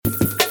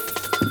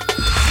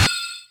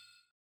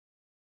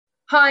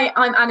Hi,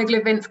 I'm Anna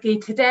Glowinski.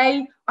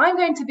 Today, I'm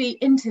going to be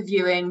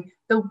interviewing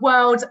the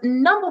world's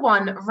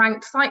 #1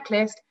 ranked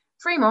cyclist,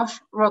 Primož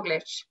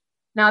Roglič.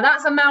 Now,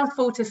 that's a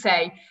mouthful to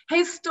say.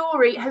 His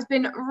story has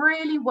been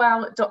really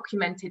well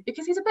documented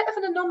because he's a bit of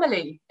an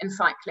anomaly in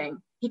cycling.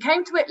 He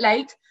came to it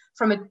late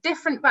from a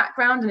different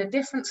background and a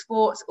different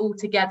sport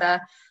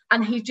altogether,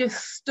 and he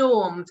just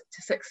stormed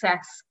to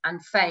success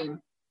and fame.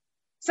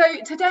 So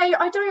today,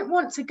 I don't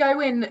want to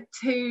go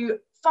into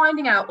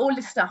finding out all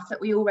the stuff that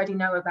we already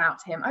know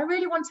about him. I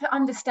really want to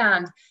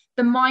understand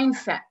the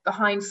mindset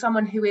behind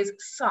someone who is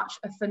such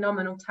a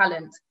phenomenal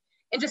talent.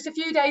 In just a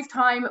few days'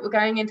 time, we're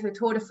going into the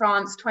Tour de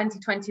France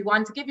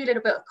 2021 to give you a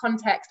little bit of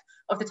context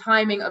of the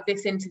timing of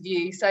this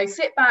interview. So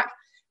sit back,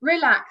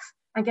 relax,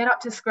 and get up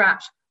to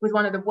scratch with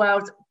one of the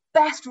world's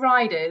best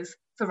riders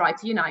for Ride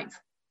to Unite.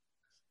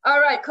 All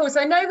right, cool.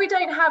 So I know we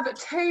don't have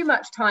too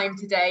much time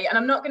today, and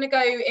I'm not going to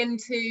go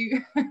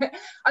into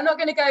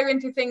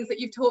things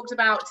that you've talked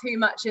about too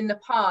much in the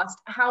past.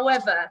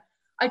 However,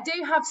 I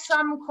do have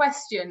some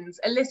questions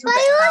a little bit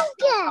about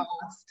the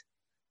past,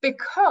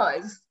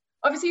 because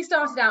obviously you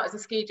started out as a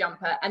ski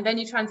jumper and then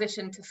you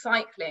transitioned to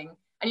cycling,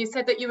 and you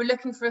said that you were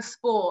looking for a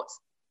sport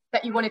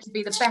that you wanted to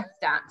be the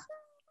best at.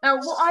 Now,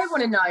 what I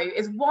want to know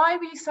is, why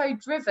were you so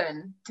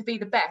driven to be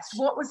the best?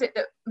 What was it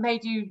that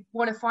made you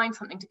want to find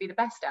something to be the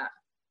best at?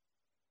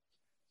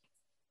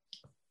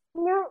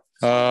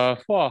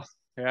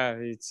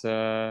 It's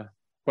a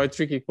quite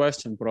tricky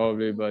question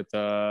probably, but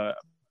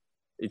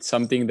it's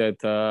something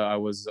that I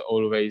was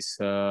always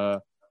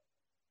from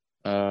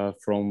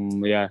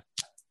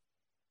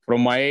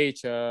my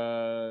age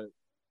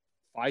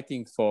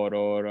fighting for,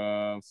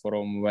 or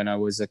from when I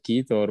was a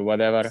kid or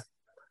whatever.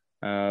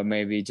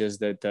 Maybe just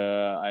that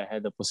I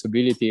had the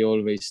possibility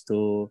always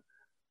to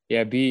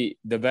be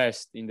the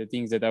best in the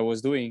things that I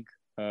was doing,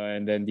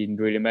 and then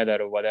didn't really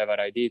matter whatever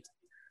I did.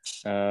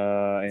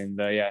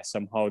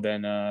 Somehow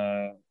then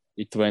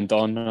it went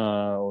on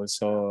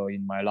also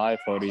in my life,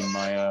 or in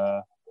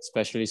my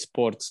especially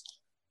sports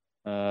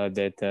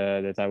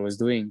that I was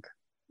doing.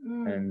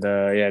 And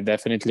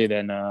definitely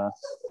then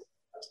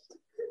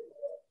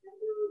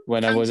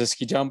when I was a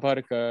ski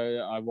jumper,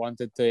 I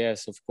wanted to,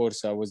 yes, of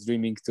course, I was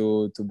dreaming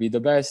to be the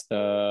best.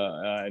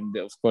 And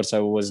of course, I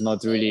was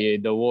not really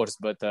the worst,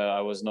 but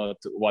I was not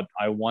what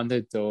I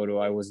wanted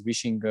or I was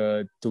wishing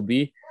to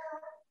be.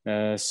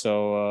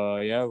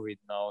 With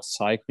now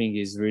cycling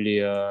is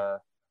really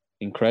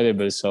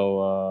incredible.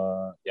 So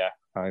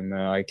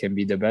I can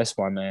be the best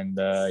one, and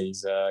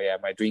is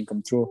my dream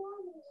come true.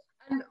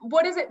 And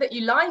what is it that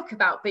you like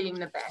about being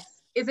the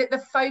best? Is it the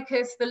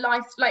focus, the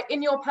life, like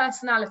in your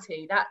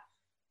personality, that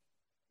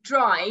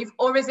drive,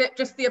 or is it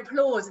just the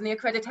applause and the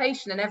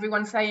accreditation and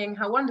everyone saying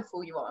how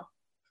wonderful you are?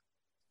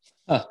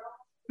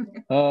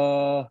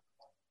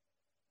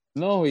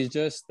 No, it's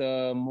just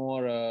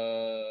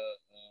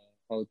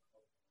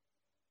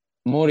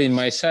more in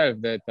myself,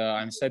 that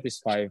I'm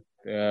satisfied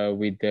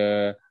with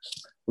the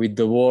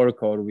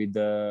work, or with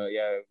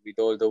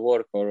all the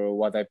work or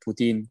what I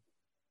put in,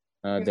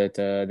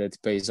 that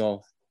pays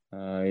off.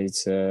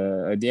 It's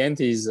at the end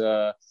is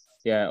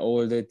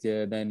all that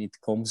then it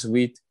comes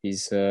with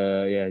is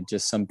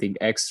just something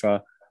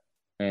extra,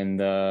 and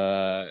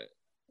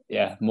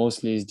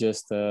mostly it's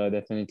just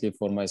definitely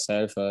for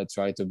myself.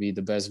 Try to be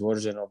the best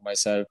version of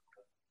myself.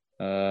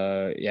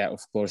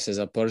 Of course, as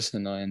a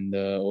person, and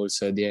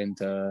also at the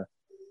end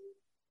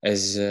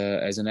as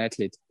an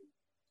athlete.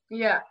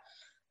 Yeah,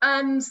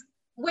 and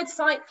with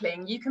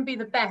cycling, you can be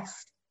the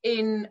best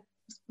in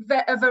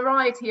a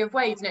variety of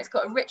ways, and it's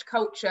got a rich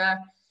culture.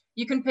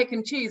 You can pick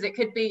and choose. It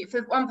could be,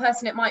 for one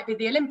person, it might be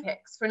the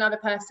Olympics. For another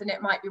person,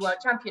 it might be World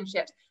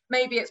Championships.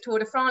 Maybe it's Tour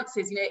de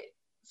France's.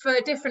 For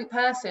a different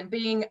person,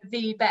 being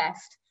the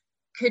best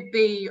could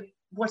be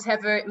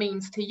whatever it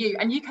means to you.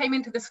 And you came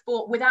into the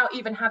sport without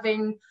even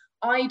having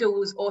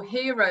idols or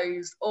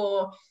heroes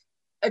or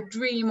a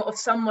dream of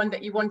someone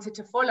that you wanted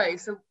to follow.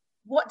 So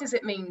what does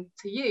it mean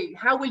to you?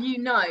 How will you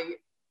know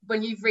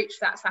when you've reached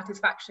that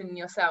satisfaction in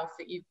yourself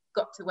that you've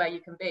got to where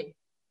you can be?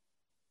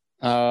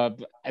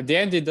 At the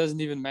end, it doesn't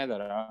even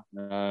matter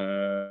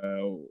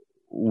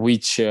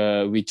which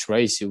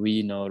race you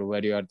win or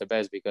where you are the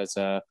best, because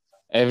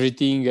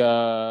everything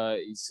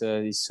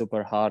is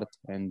super hard,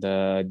 and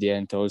at the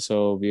end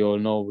also we all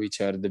know which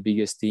are the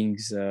biggest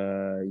things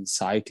in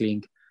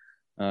cycling.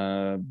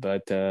 For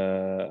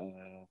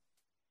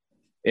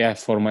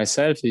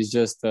myself, it's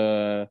just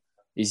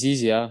it's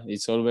easier.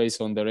 It's always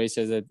on the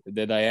races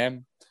that I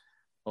am,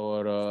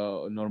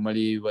 or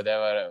normally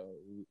whatever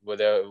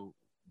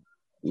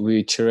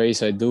which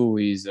race I do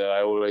is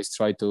I always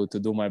try to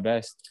do my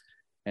best,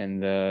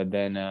 and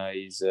then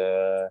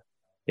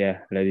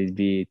let it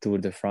be Tour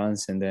de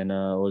France, and then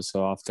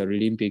also after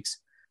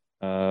Olympics,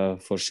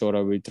 for sure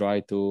I will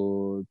try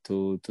to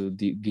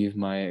give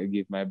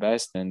my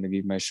best and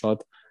give my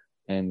shot,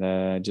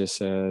 and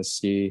just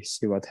see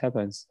what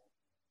happens,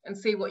 and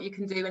see what you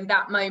can do in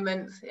that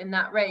moment, in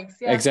that race.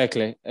 Yeah,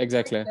 exactly. I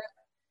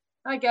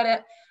get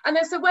it. And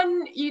then, so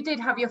when you did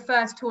have your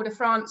first Tour de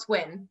France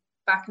win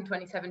back in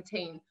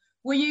 2017,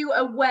 Were you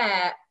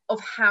aware of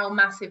how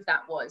massive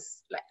that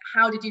was? Like,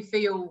 how did you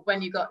feel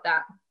when you got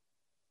that?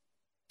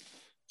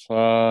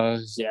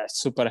 Yeah,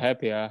 super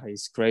happy.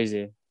 It's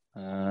crazy.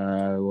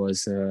 I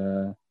was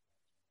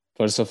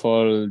first of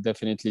all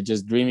definitely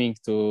just dreaming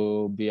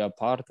to be a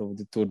part of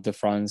the Tour de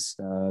France,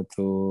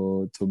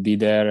 to be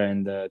there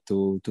and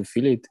to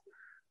feel it.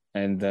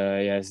 And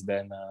yes,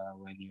 then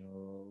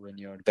when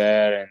you're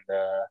there and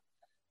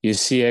you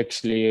see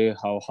actually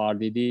how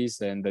hard it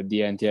is, and at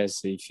the end,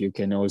 yes, if you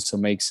can also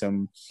make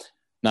some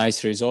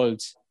nice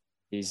results,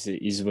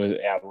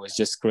 was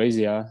just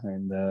crazy,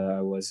 and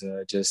I was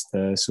just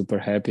super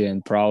happy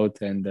and proud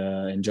and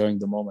enjoying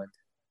the moment.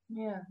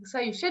 Yeah, so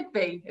you should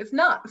be. It's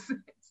nuts.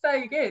 It's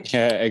so good.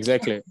 Yeah,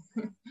 exactly.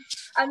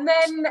 And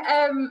then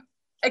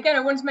again,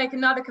 I want to make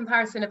another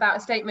comparison about a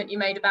statement you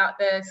made about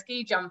the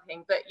ski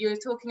jumping, but you were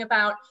talking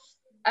about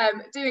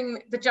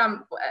doing the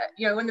jump,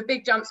 when the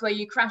big jumps where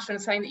you crashed,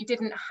 and saying that you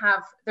didn't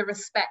have the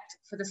respect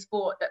for the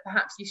sport that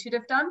perhaps you should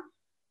have done.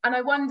 And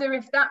I wonder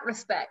if that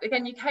respect,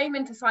 again, you came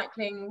into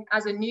cycling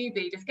as a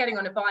newbie, just getting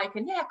on a bike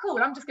and yeah,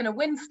 cool, I'm just going to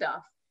win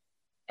stuff.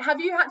 Have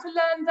you had to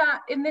learn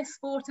that in this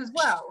sport as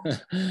well?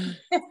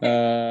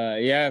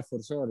 Yeah,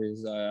 for sure.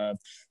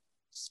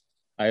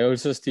 I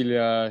also still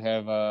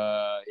have,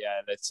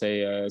 let's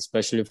say,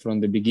 especially from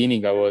the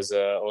beginning, I was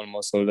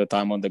almost all the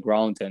time on the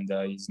ground, and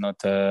it's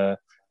not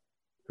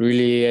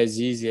really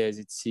as easy as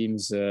it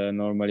seems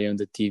normally on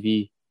the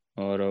TV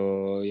or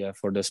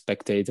for the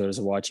spectators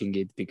watching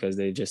it, because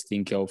they just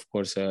think, of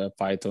course,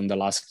 fight on the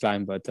last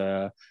climb, but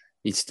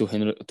it's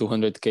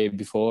 200k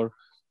before,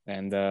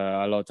 and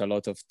a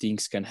lot of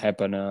things can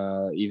happen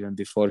even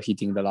before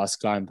hitting the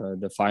last climb.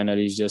 The final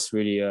is just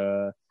really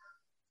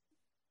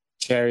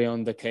cherry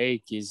on the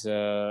cake, is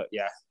for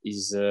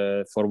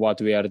what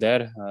we are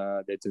there,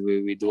 that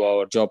we do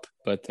our job,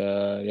 but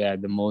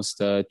the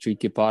most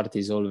tricky part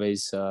is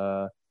always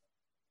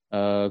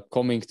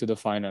coming to the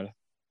final.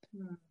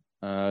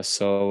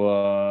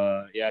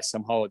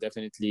 Somehow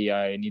definitely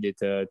I needed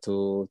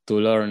to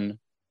learn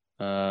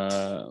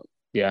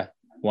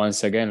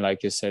once again,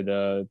 like you said,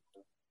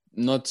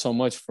 not so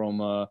much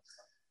from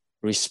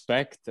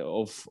respect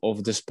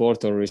of the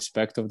sport or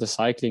respect of the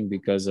cycling,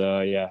 because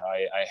I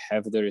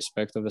have the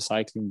respect of the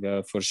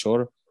cycling for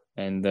sure,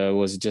 and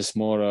was just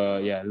more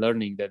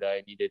learning that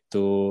I needed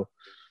to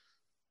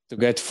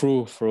get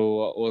through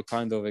all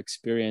kind of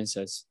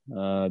experiences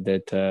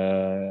that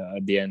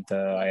at the end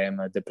I am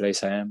at the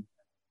place I am.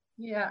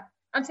 Yeah,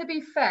 and to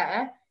be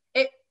fair,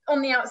 it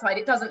on the outside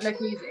it doesn't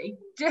look easy.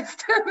 Just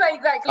to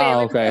make that clear.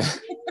 Okay.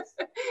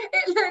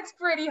 It looks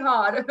pretty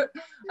hard.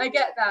 I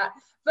get that,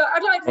 but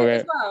I'd like to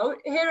as well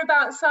hear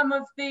about some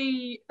of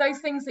those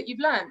things that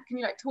you've learned. Can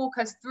you talk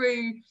us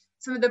through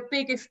some of the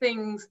biggest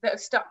things that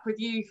have stuck with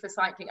you for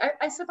cycling?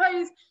 I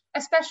suppose,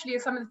 especially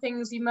some of the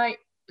things you might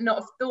not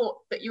have thought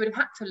that you would have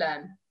had to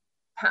learn,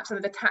 perhaps some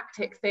of the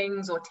tactic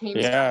things or team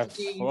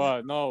strategies.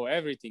 Well, no,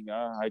 everything.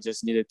 I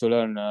just needed to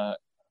learn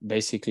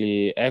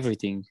basically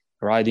everything: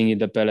 riding in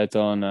the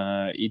peloton,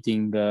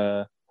 eating,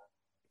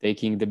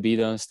 taking the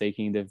bidons,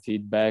 taking the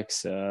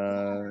feedbacks,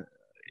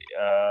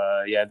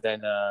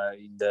 then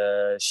in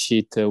the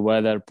shit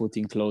weather,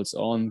 putting clothes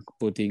on,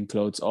 putting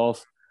clothes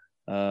off,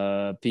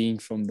 peeing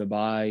from the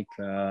bike,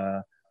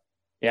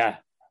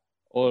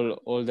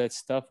 all that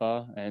stuff,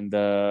 and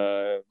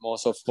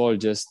most of all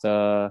just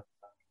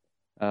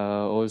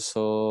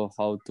also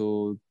how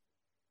to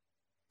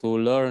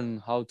learn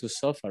how to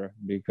suffer,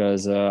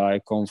 because I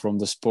come from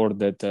the sport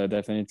that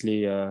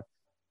definitely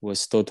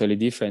was totally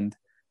different,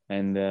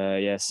 and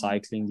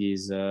cycling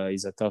is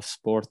a tough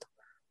sport,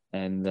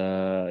 and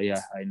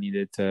I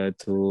needed to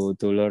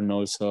learn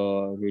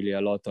also really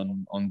a lot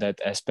on that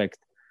aspect,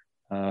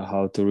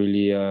 how to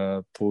really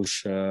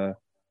push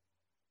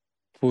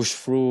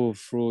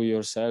through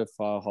yourself,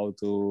 how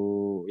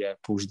to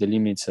push the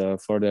limits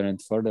further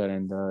and further,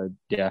 and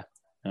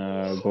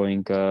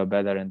going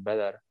better and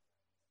better.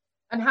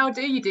 And how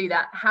do you do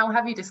that? How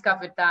have you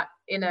discovered that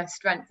inner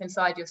strength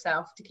inside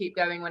yourself to keep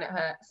going when it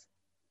hurts?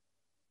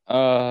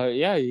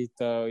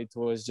 It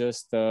was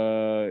just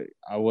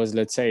I was,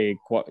 let's say,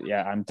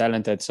 I'm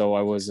talented, so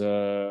I was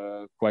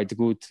quite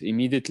good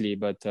immediately,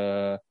 but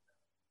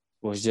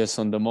was just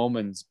on the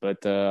moments.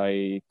 But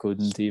I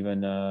couldn't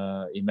even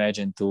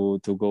imagine to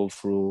go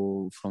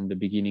through from the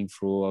beginning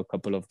through a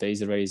couple of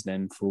days race,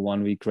 then through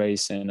 1 week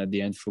race, and at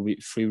the end through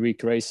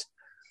 3-week race.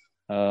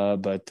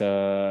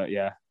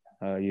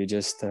 You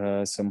just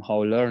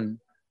somehow learn,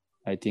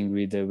 I think,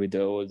 with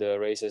all the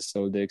races,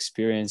 all the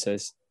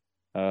experiences,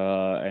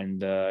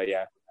 also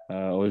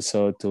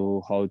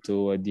to how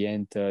to at the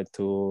end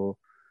to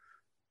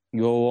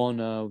go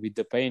on with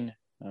the pain,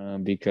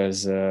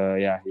 because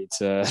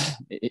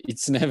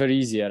it's never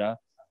easier.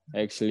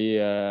 Actually,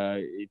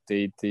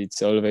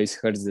 it's always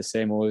hurts the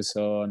same.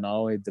 Also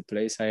now at the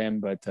place I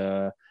am, but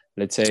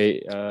let's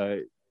say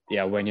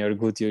when you're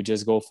good, you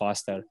just go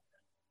faster.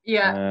 He's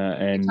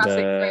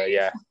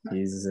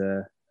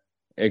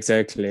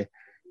exactly.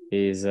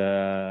 Is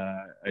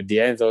at the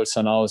end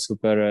also now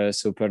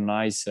super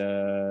nice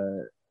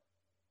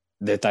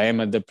that I am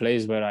at the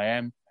place where I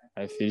am.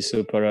 I feel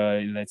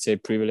super, let's say,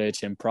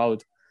 privileged and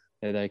proud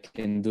that I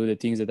can do the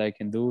things that I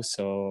can do.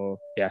 So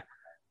yeah,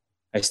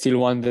 I still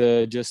want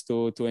just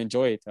to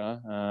enjoy it,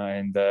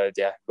 and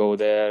go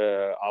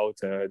there out,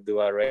 do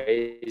a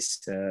race,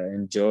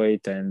 enjoy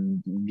it,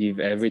 and give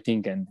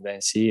everything, and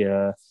then see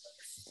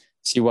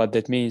what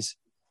that means.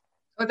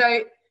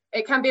 Although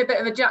it can be a bit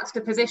of a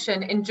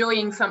juxtaposition,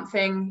 enjoying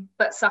something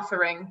but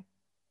suffering.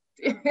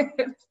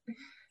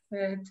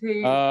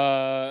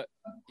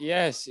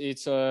 Yes,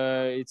 it's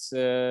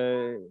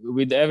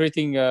with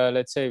everything.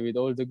 Let's say with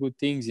all the good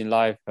things in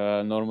life,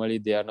 normally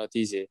they are not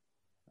easy.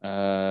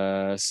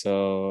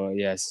 So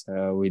yes,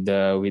 with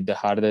the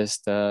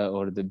hardest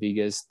or the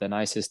biggest, the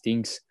nicest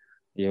things,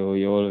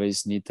 you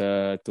always need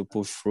to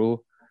push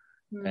through.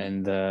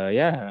 And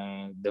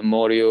the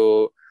more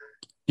you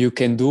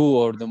can do,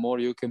 or the more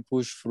you can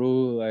push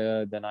through,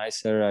 the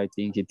nicer I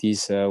think it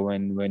is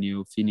when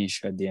you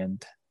finish at the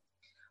end.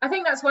 I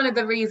think that's one of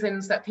the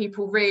reasons that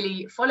people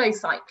really follow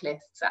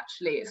cyclists,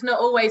 actually. It's not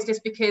always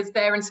just because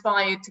they're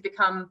inspired to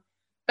become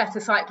better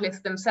cyclists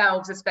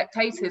themselves as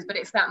spectators, but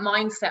it's that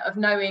mindset of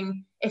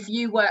knowing if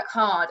you work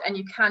hard and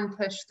you can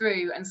push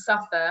through and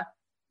suffer,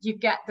 you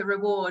get the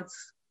rewards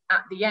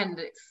at the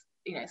end.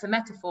 It's a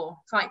metaphor.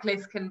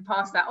 Cyclists can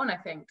pass that on, I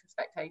think, to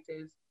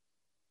spectators.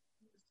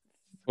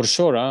 For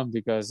sure,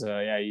 because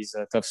it's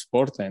a tough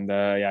sport, and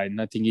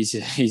nothing is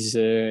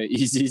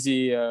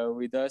easy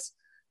with us.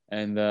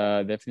 And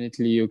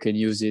definitely you can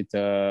use it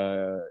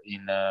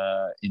in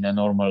a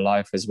normal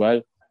life as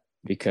well,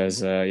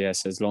 because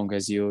yes, as long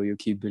as you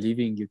keep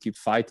believing, you keep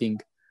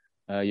fighting,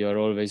 you're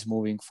always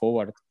moving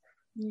forward.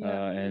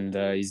 And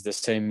it's the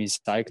same in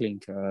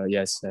cycling.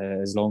 Yes,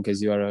 as long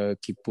as you are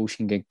keep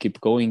pushing and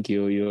keep going,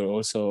 you're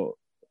also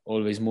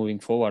always moving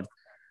forward.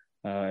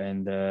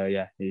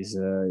 Is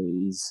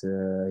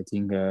I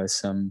think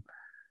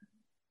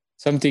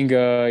something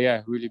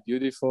really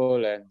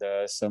beautiful, and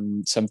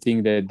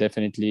something that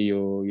definitely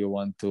you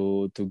want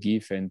to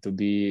give, and to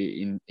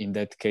be in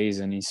that case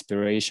an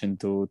inspiration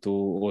to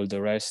all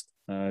the rest,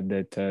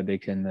 that they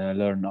can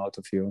learn out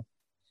of you.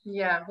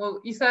 Yeah,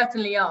 well, you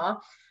certainly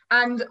are.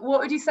 And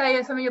what would you say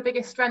are some of your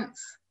biggest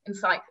strengths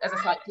as a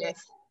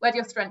cyclist? Where do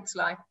your strengths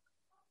lie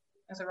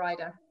as a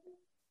rider?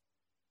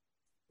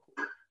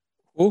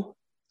 Who?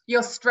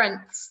 Your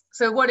strengths.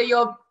 So what are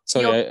your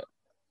strengths.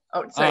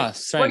 What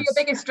are your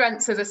biggest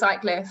strengths as a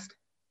cyclist?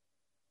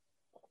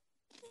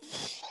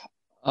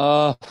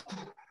 You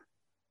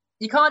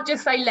can't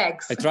just say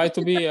legs. I try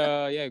to be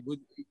good.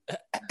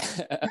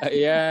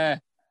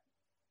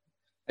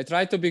 I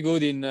try to be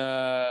good in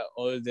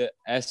all the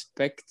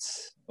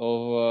aspects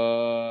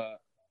of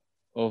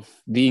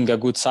being a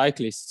good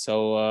cyclist.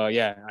 So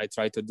I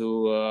try to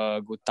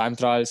do good time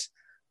trials.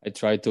 I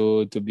try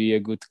to be a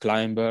good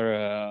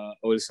climber.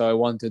 Also, I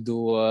want to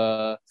do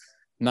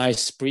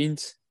nice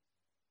sprints.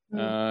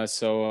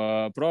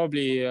 So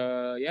probably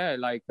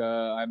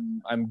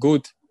I'm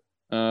good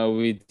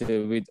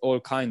with all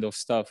kind of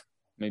stuff.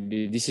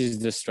 Maybe this is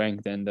the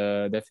strength, and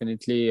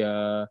definitely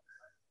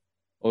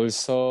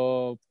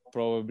also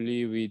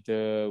probably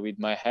with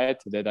my head,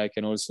 that I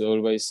can also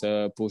always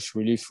push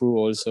really through,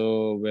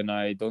 also when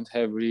I don't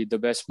have really the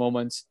best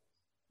moments.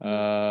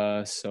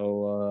 At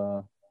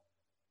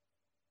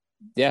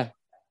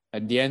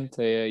the end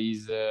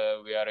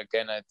we are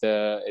again at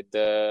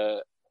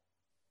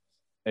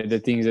the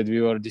things that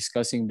we were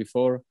discussing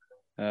before.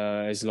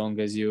 As long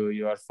as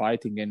you are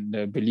fighting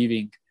and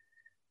believing,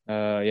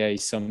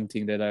 it's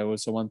something that I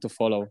also want to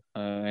follow,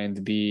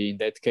 and be in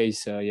that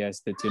case, yes,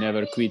 that you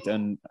never quit,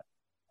 an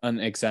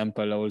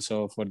example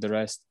also for the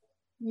rest.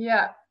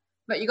 Yeah,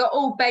 but you got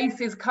all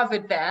bases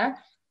covered there.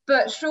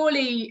 But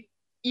surely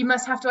you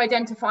must have to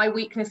identify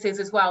weaknesses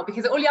as well,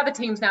 because all the other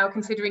teams now are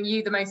considering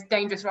you the most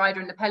dangerous rider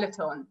in the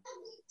peloton.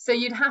 So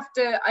you'd have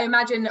to, I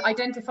imagine,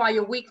 identify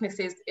your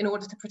weaknesses in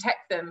order to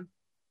protect them.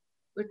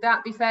 Would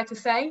that be fair to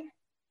say?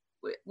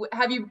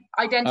 Have you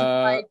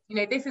identified,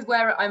 this is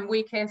where I'm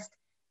weakest,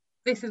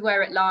 this is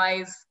where it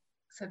lies,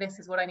 so this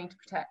is what I need to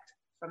protect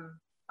from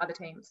other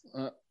teams?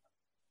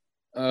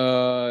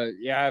 For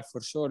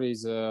sure.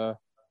 Is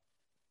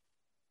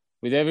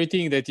with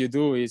everything that you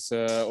do, is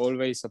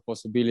always a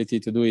possibility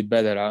to do it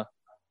better.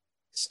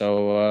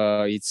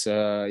 So it's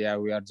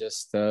we are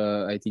just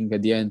I think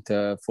at the end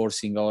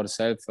forcing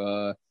ourselves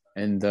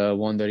and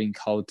wondering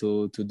how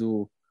to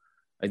do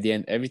at the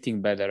end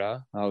everything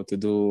better. How to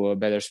do a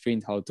better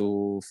sprint, how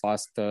to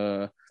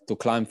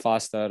climb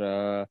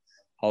faster,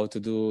 how to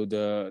do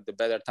the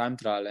better time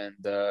trial,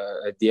 and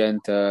at the end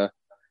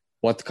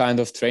what kind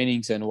of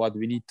trainings and what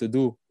we need to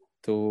do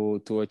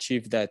to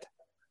achieve that.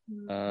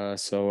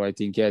 So I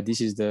think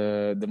this is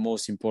the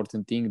most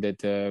important thing,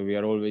 that we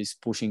are always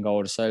pushing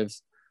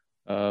ourselves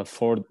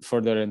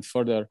further and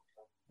further,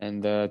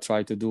 and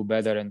try to do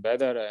better and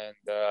better, and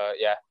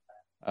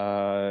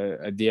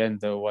at the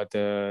end what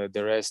the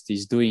rest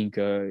is doing,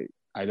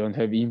 I don't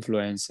have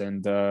influence,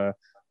 and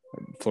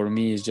for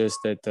me it's just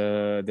that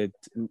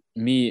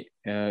me,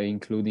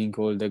 including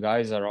all the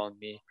guys around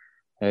me,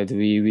 that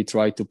we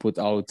try to put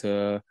out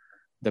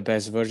the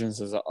best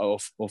versions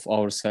of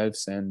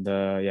ourselves, and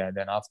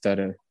then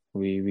after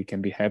we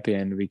can be happy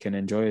and we can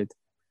enjoy it.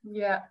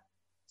 Yeah.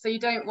 So you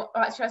don't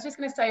actually, I was just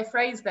going to say a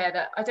phrase there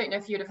that I don't know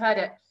if you'd have heard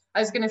it. I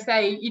was going to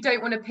say, you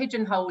don't want to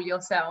pigeonhole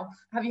yourself.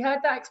 Have you heard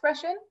that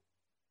expression?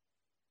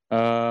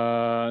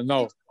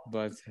 No,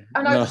 but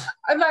and no.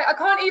 I'm like, I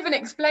can't even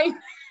explain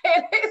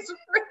it. It's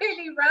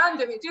really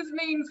random. It just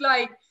means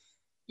like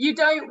you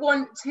don't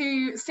want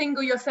to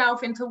single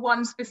yourself into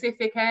one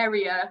specific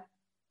area.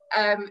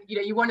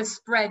 You want to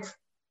spread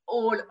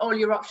all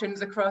your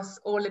options across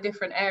all the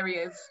different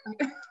areas.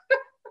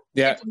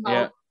 Yeah.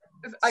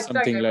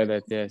 Something like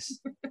that, yes.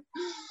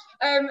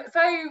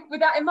 So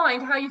with that in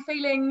mind, how are you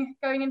feeling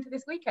going into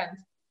this weekend?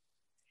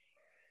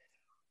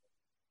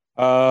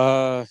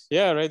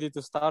 Ready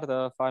to start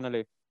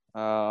finally.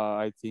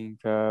 I think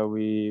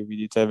we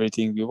did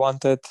everything we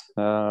wanted.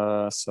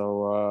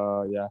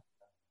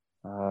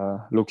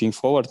 Looking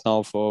forward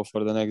now for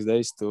the next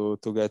days to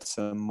get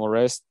some more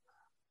rest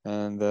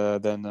and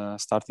then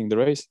starting the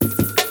race.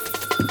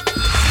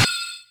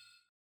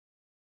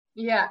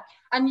 Yeah,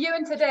 and you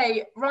and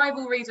today,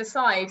 rivalries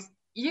aside,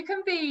 you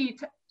can be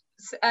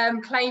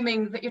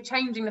claiming that you're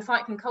changing the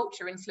cycling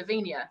culture in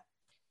Slovenia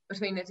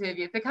between the two of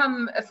you.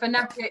 Become a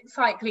fanatic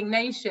cycling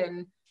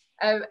nation.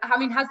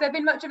 Has there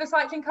been much of a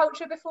cycling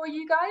culture before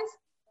you guys?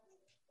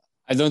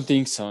 I don't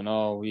think so.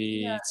 No,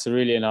 it's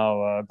really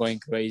now going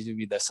crazy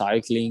with the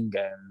cycling,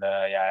 and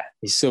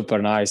it's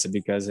super nice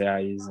because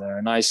it's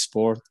a nice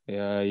sport.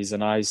 It's a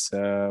nice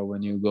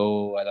when you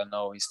go, I don't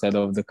know, instead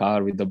of the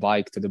car with the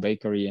bike to the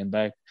bakery and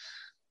back.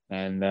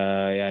 And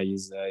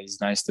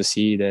it's nice to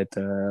see that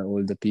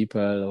all the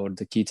people or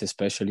the kids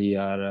especially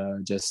are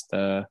just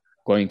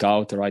going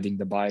out, riding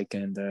the bike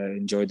and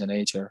enjoy the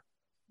nature.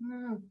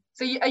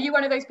 So are you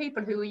one of those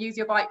people who will use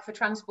your bike for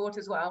transport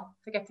as well,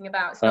 for getting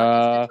about? It's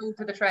not just a tool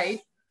to the trade?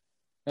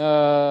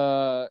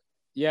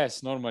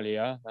 Yes, normally,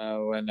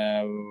 when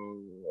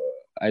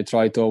I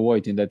try to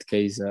avoid in that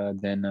case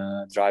then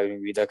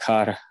driving with a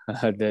car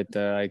that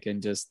I can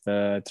just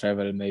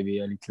travel maybe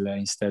a little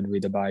instead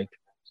with a bike.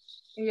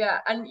 Yeah,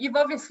 and you've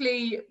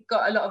obviously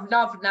got a lot of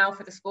love now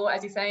for the sport,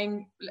 as you're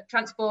saying,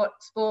 transport,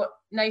 sport,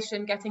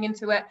 nation, getting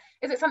into it.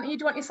 Is it something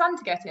you'd want your son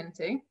to get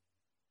into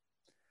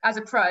as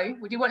a pro?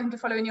 Would you want him to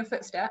follow in your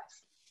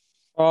footsteps?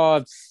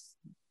 We'll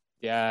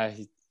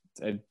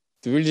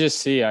just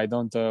see. I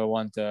don't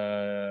want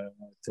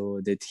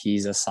that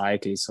he's a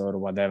cyclist or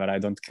whatever. I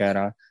don't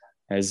care.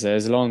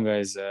 As long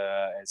as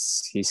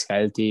he's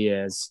healthy,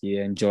 as he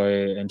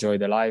enjoy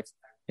the life,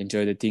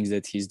 enjoy the things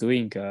that he's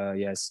doing.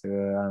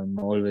 I'm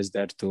always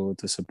there to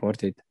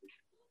support it.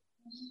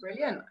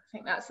 Brilliant. I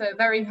think that's a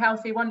very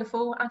healthy,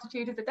 wonderful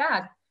attitude of the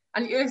dad.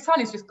 And your son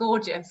is just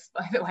gorgeous,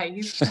 by the way.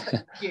 He's so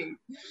cute.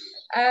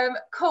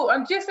 Cool.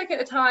 I'm just looking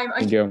at the time.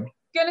 I'm going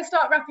to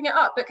start wrapping it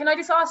up, but can I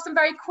just ask some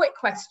very quick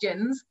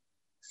questions?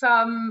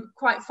 Some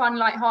quite fun,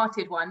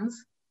 light-hearted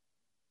ones.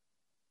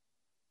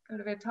 Got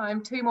a bit of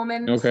time. 2 more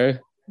minutes. Okay.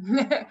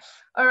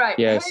 All right.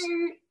 Yes.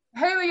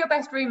 Who are your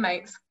best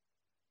roommates?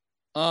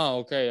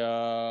 Okay.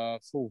 I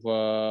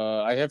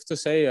have to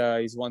say,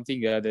 is one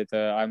thing that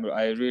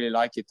I really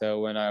like it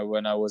when I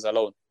was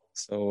alone.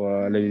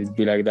 So let it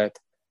be like that.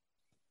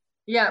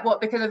 Yeah.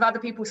 What? Because of other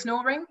people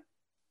snoring?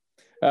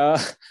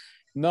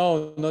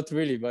 No, not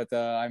really. But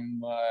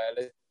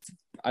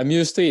I'm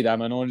used to it.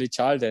 I'm an only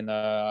child, and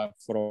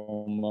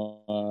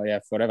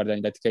forever. Then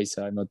in that case,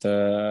 I'm not.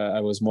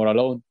 I was more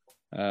alone,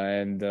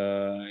 and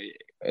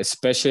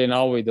especially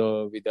now with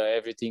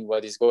everything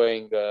what is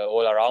going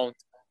all around.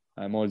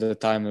 I'm all the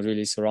time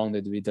really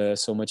surrounded with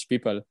so much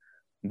people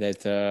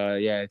that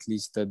at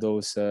least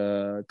those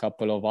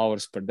couple of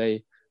hours per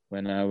day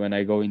when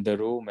I go in the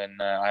room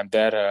and I'm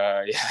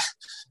there,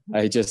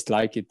 I just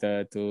like it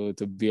to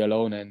be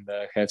alone and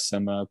have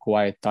some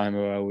quiet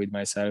time with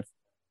myself.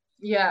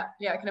 Yeah,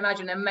 I can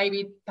imagine, and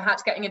maybe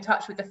perhaps getting in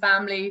touch with the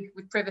family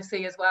with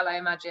privacy as well, I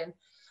imagine.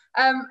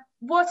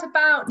 What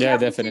about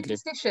definitely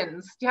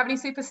superstitions? Do you have any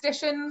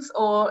superstitions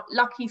or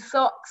lucky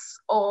socks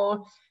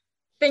or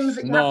things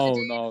that you have to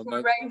do before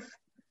a race?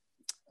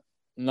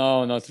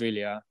 No, not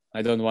really.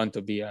 I don't want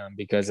to be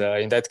because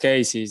in that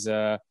case it's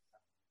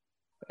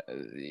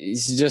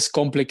just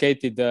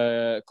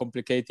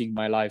complicating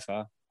my life.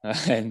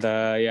 And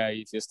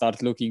if you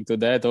start looking to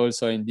that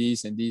also in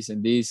this and this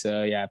and this,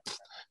 I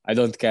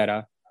don't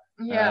care.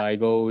 I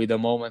go with the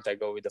moment. I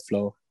go with the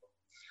flow.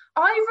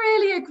 I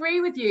really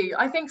agree with you.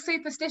 I think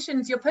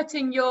superstitions, you're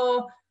putting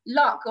your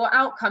luck or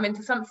outcome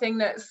into something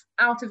that's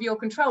out of your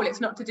control.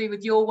 It's not to do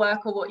with your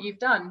work or what you've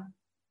done.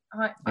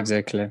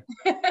 Exactly.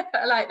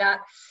 I like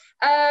that.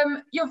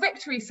 Your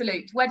victory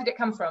salute, where did it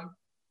come from?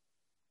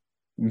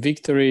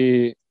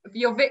 Victory.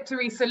 Your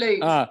victory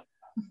salute.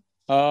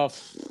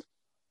 It's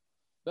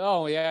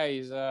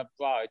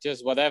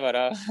just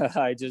whatever.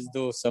 I just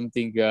do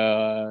something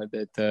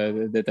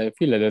that I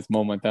feel at that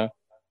moment.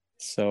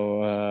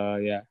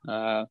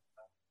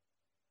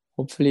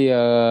 Hopefully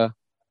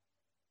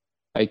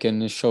I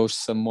can show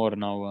some more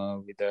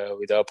now with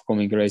the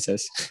upcoming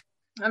races.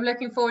 I'm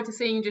looking forward to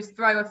seeing you just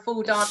throw a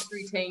full dance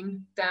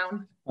routine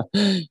down.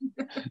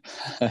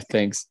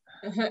 Thanks.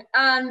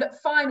 And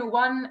final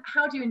one,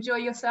 how do you enjoy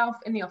yourself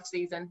in the off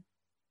season?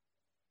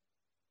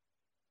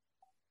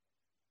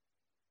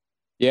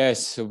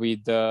 Yes,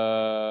 with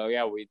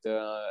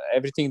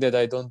everything that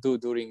I don't do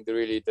during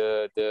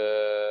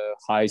the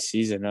high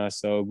season.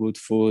 So good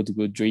food,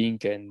 good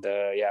drink, and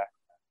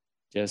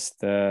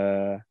just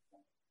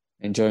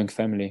enjoying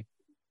family.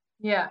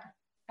 Yeah,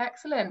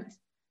 excellent.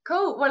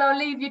 Cool. Well, I'll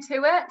leave you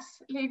to it.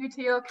 Leave you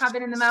to your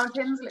cabin in the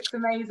mountains. Looks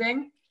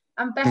amazing.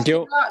 And best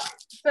of luck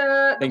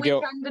for the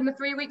weekend and the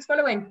 3 weeks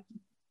following.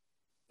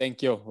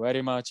 Thank you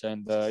very much.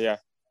 And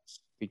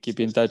we keep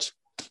in touch.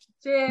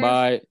 Cheers.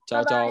 Bye.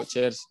 Ciao, Bye-bye. ciao.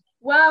 Cheers.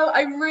 Well,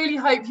 I really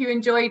hope you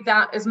enjoyed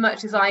that as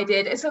much as I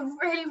did. It's a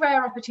really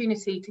rare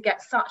opportunity to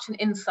get such an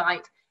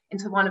insight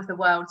into one of the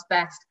world's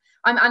best.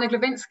 I'm Anna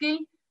Glowinski.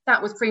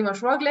 That was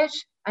Primož Roglič,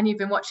 and you've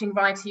been watching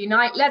Ride to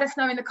Unite. Let us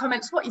know in the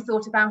comments what you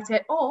thought about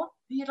it or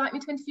who you'd like me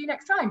to interview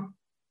next time.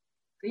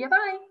 See you,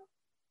 bye.